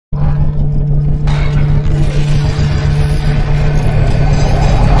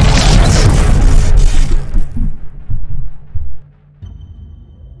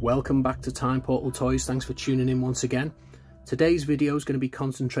Welcome back to Time Portal Toys. Thanks for tuning in once again. Today's video is going to be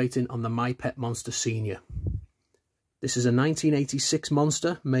concentrating on the My Pet Monster Senior. This is a 1986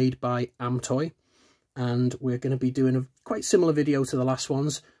 monster made by Amtoy, and we're going to be doing a quite similar video to the last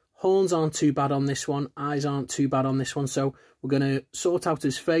ones. Horns aren't too bad on this one, eyes aren't too bad on this one, so we're going to sort out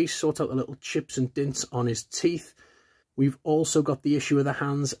his face, sort out the little chips and dints on his teeth. We've also got the issue of the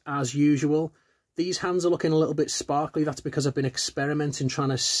hands as usual. These hands are looking a little bit sparkly. That's because I've been experimenting, trying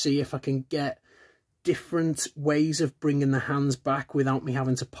to see if I can get different ways of bringing the hands back without me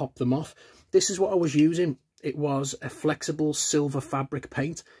having to pop them off. This is what I was using. It was a flexible silver fabric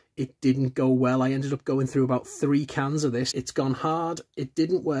paint. It didn't go well. I ended up going through about 3 cans of this. It's gone hard. It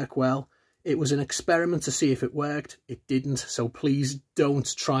didn't work well. It was an experiment to see if it worked. It didn't. So please don't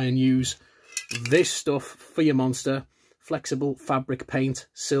try and use this stuff for your monster. Flexible fabric paint,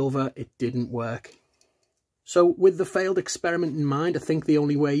 silver, it didn't work. So with the failed experiment in mind, I think the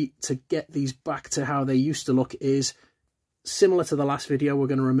only way to get these back to how they used to look is similar to the last video. We're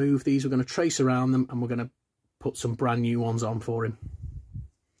going to remove these, we're going to trace around them, and we're going to put some brand new ones on for him.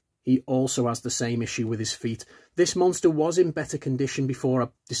 He also has the same issue with his feet. This monster was in better condition before I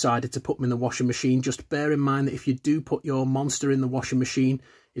decided to put him in the washing machine. Just bear in mind that if you do put your monster in the washing machine,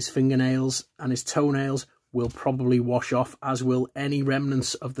 his fingernails and his toenails will probably wash off, as will any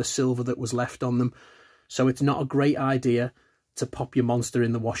remnants of the silver that was left on them. So it's not a great idea to pop your monster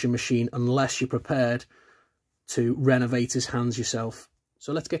in the washing machine unless you're prepared to renovate his hands yourself.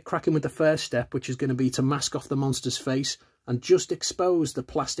 So let's get cracking with the first step, which is going to be to mask off the monster's face and just expose the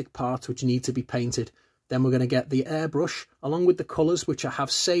plastic parts which need to be painted. Then we're going to get the airbrush along with the colours, which I have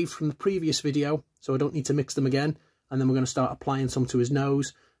saved from the previous video, so I don't need to mix them again. And then we're going to start applying some to his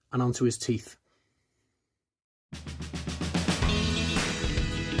nose and onto his teeth.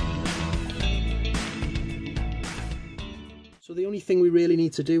 So the only thing we really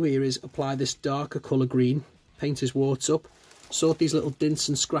need to do here is apply this darker colour green, paint his warts up, sort these little dints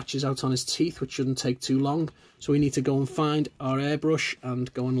and scratches out on his teeth, which shouldn't take too long. So we need to go and find our airbrush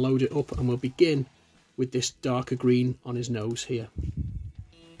and go and load it up, and we'll begin with this darker green on his nose here.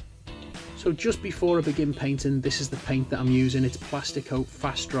 So just before I begin painting, this is the paint that I'm using. It's Plasticoat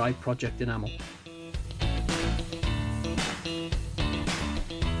Fast Dry Project Enamel.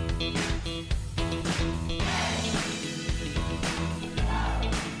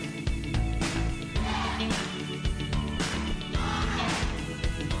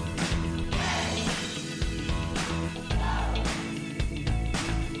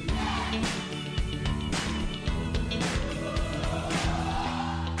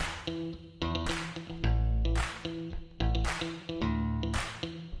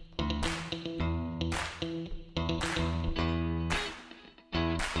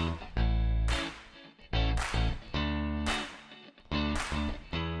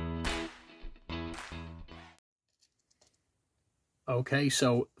 Okay,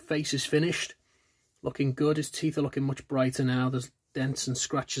 so face is finished, looking good. His teeth are looking much brighter now. There's dents and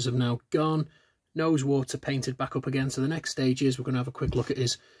scratches have now gone. Nose warts are painted back up again. So the next stage is we're going to have a quick look at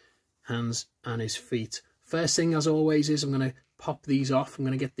his hands and his feet. First thing, as always, is I'm going to pop these off. I'm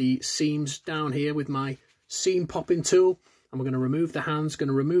going to get the seams down here with my seam popping tool, and we're going to remove the hands, going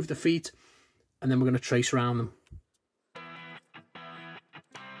to remove the feet, and then we're going to trace around them.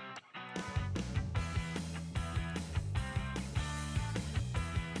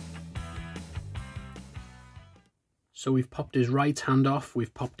 So we've popped his right hand off,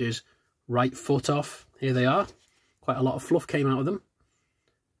 we've popped his right foot off. Here they are. Quite a lot of fluff came out of them.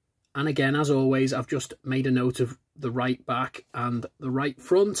 And again, as always, I've just made a note of the right back and the right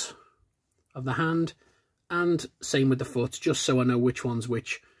front of the hand, and same with the foot, just so I know which one's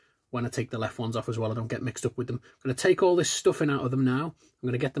which when I take the left ones off as well. I don't get mixed up with them. I'm going to take all this stuffing out of them now. I'm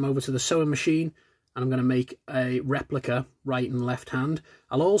going to get them over to the sewing machine, and I'm going to make a replica right and left hand.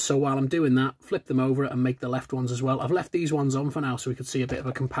 I'll also, while I'm doing that, flip them over and make the left ones as well. I've left these ones on for now so we can see a bit of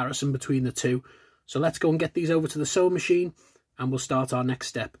a comparison between the two. So let's go and get these over to the sewing machine, and we'll start our next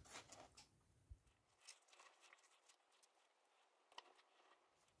step.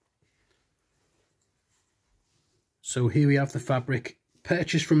 So here we have the fabric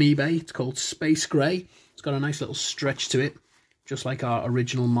purchased from eBay. It's called Space Grey. It's got a nice little stretch to it, just like our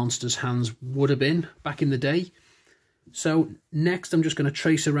original monster's hands would have been back in the day. So next I'm just going to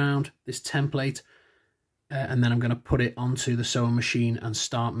trace around this template and then I'm going to put it onto the sewing machine and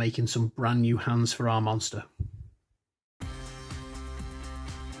start making some brand new hands for our monster.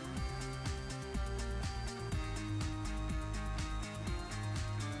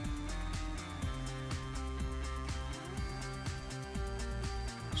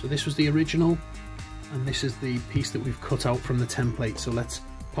 So this was the original, and this is the piece that we've cut out from the template. So let's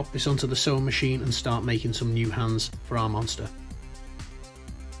pop this onto the sewing machine and start making some new hands for our monster.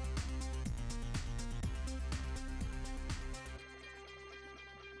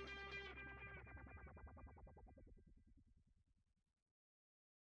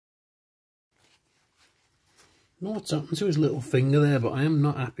 I don't know what's happened to his little finger there, but I am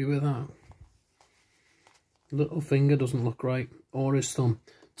not happy with that. Little finger doesn't look right, or his thumb.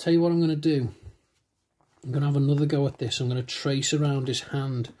 Tell you what I'm going to do. I'm going to have another go at this. I'm going to trace around his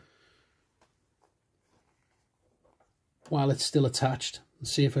hand while it's still attached and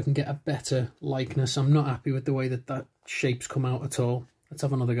see if I can get a better likeness. I'm not happy with the way that that shape's come out at all. Let's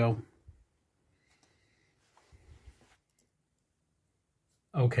have another go.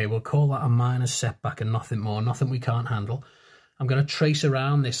 Okay, we'll call that a minor setback and nothing more, nothing we can't handle. I'm going to trace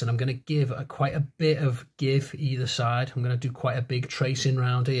around this and I'm going to give quite a bit of give either side. I'm going to do quite a big tracing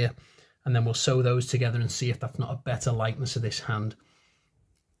round here and then we'll sew those together and see if that's not a better likeness of this hand.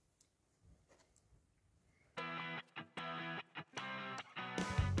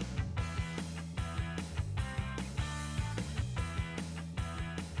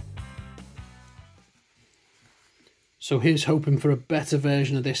 So here's hoping for a better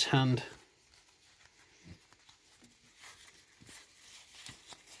version of this hand.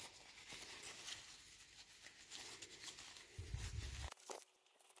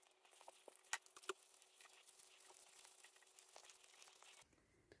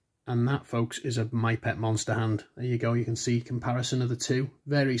 And that, folks, is a My Pet Monster hand. There you go, you can see comparison of the two.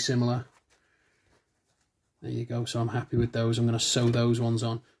 Very similar. There you go, so I'm happy with those. I'm going to sew those ones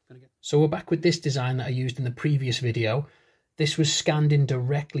on. So we're back with this design that I used in the previous video. This was scanned in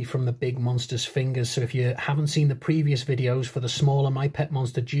directly from the big monster's fingers. So if you haven't seen the previous videos for the smaller My Pet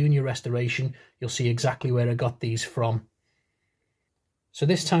Monster Junior restoration, you'll see exactly where I got these from. So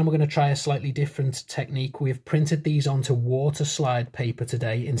this time we're going to try a slightly different technique. We've printed these onto water slide paper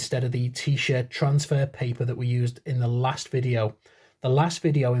today instead of the t-shirt transfer paper that we used in the last video. The last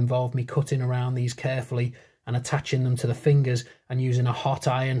video involved me cutting around these carefully and attaching them to the fingers and using a hot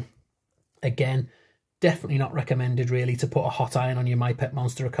iron. Again, definitely not recommended really to put a hot iron on your My Pet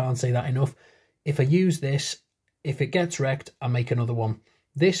Monster. I can't say that enough. If I use this, if it gets wrecked, I make another one.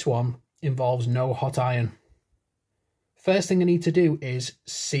 This one involves no hot iron. First thing I need to do is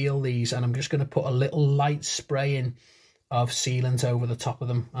seal these, and I'm just going to put a little light spray in of sealant over the top of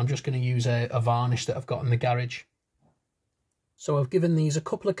them. I'm just going to use a varnish that I've got in the garage. So I've given these a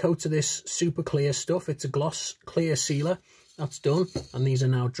couple of coats of this super clear stuff. It's a gloss clear sealer. That's done, and these are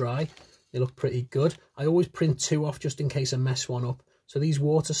now dry. They look pretty good. I always print two off just in case I mess one up. So these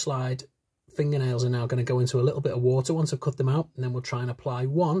water slide fingernails are now going to go into a little bit of water once I've cut them out, and then we'll try and apply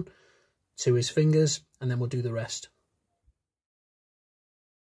one to his fingers, and then we'll do the rest.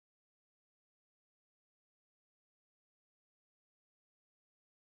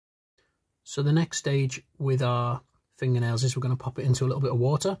 So the next stage with our fingernails is we're going to pop it into a little bit of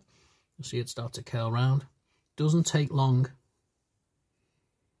water. You'll see it start to curl round. Doesn't take long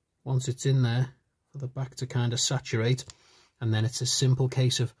once it's in there for the back to kind of saturate, and then it's a simple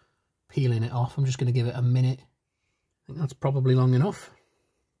case of peeling it off. I'm just going to give it a minute. I think that's probably long enough.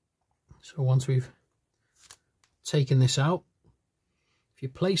 So once we've taken this out, if you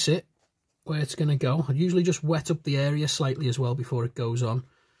place it where it's going to go, I'd usually just wet up the area slightly as well before it goes on,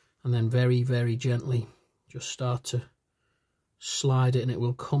 and then very, very gently just start to slide it, and it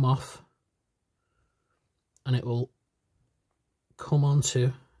will come off and it will come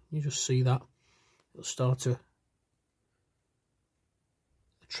onto, you just see that, it'll start to, the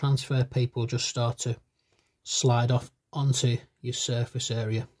transfer paper will just start to slide off onto your surface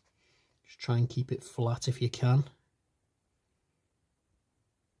area. Just try and keep it flat if you can.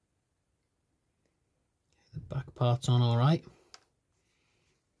 The back part's on all right.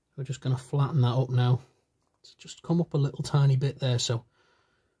 We're just going to flatten that up now. It's just come up a little tiny bit there, so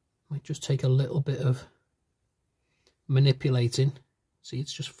might just take a little bit of manipulating. See,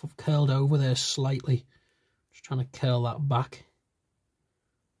 it's just curled over there slightly. Just trying to curl that back.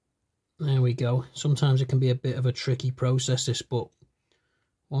 There we go. Sometimes it can be a bit of a tricky process, this, but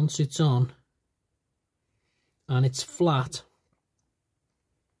once it's on and it's flat,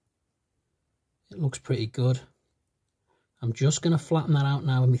 it looks pretty good. I'm just going to flatten that out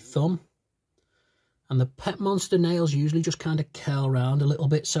now with my thumb. And the Pet Monster nails usually just kind of curl around a little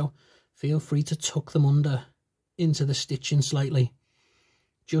bit, so feel free to tuck them under into the stitching slightly,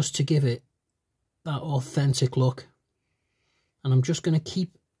 just to give it that authentic look. And I'm just going to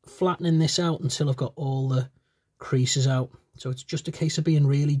keep flattening this out until I've got all the creases out. So it's just a case of being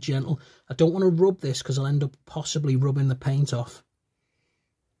really gentle. I don't want to rub this because I'll end up possibly rubbing the paint off.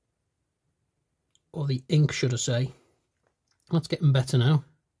 Or the ink, should I say. That's getting better now.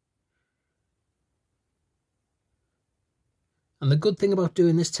 And the good thing about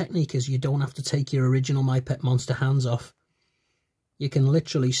doing this technique is you don't have to take your original My Pet Monster hands off. You can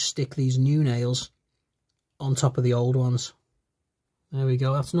literally stick these new nails on top of the old ones. There we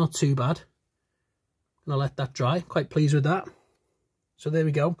go, that's not too bad. I'm gonna let that dry, quite pleased with that. So there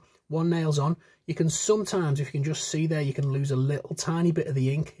we go, one nail's on. You can sometimes, if you can just see there, you can lose a little tiny bit of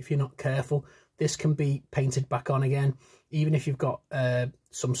the ink if you're not careful. This can be painted back on again. Even if you've got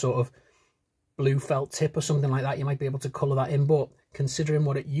some sort of blue felt tip or something like that, you might be able to colour that in. But considering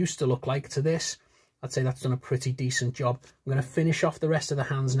what it used to look like to this, I'd say that's done a pretty decent job. I'm going to finish off the rest of the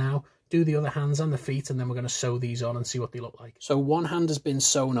hands now, do the other hands and the feet, and then we're going to sew these on and see what they look like. So one hand has been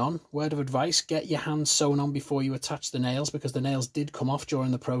sewn on. Word of advice, get your hands sewn on before you attach the nails, because the nails did come off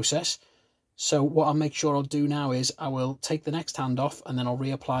during the process. So what I'll make sure I'll do now is I will take the next hand off and then I'll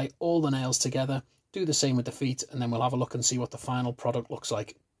reapply all the nails together, do the same with the feet, and then we'll have a look and see what the final product looks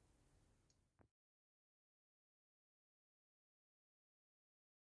like.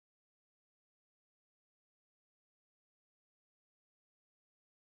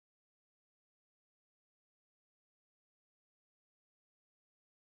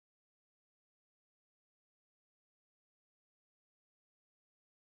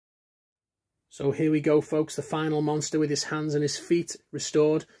 So here we go, folks, the final monster with his hands and his feet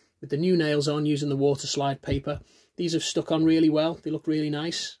restored, with the new nails on using the water slide paper. These have stuck on really well. They look really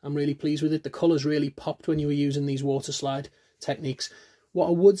nice. I'm really pleased with it. The colours really popped when you were using these water slide techniques. What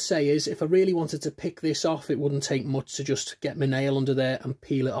I would say is, if I really wanted to pick this off, it wouldn't take much to just get my nail under there and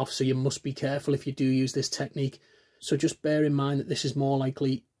peel it off. So you must be careful if you do use this technique. So just bear in mind that this is more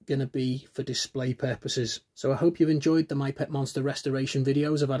likely going to be for display purposes. So I hope you've enjoyed the My Pet Monster restoration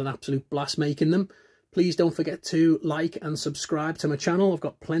videos. I've had an absolute blast making them. Please don't forget to like and subscribe to my channel. I've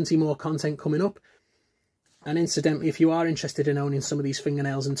got plenty more content coming up. And incidentally, if you are interested in owning some of these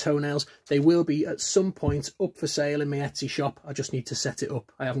fingernails and toenails, they will be at some point up for sale in my Etsy shop. I just need to set it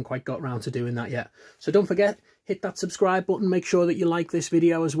up. I haven't quite got around to doing that yet. So don't forget, hit that subscribe button. Make sure that you like this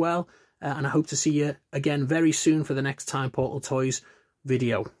video as well. And I hope to see you again very soon for the next Time Portal Toys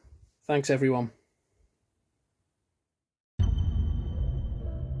video. Thanks, everyone.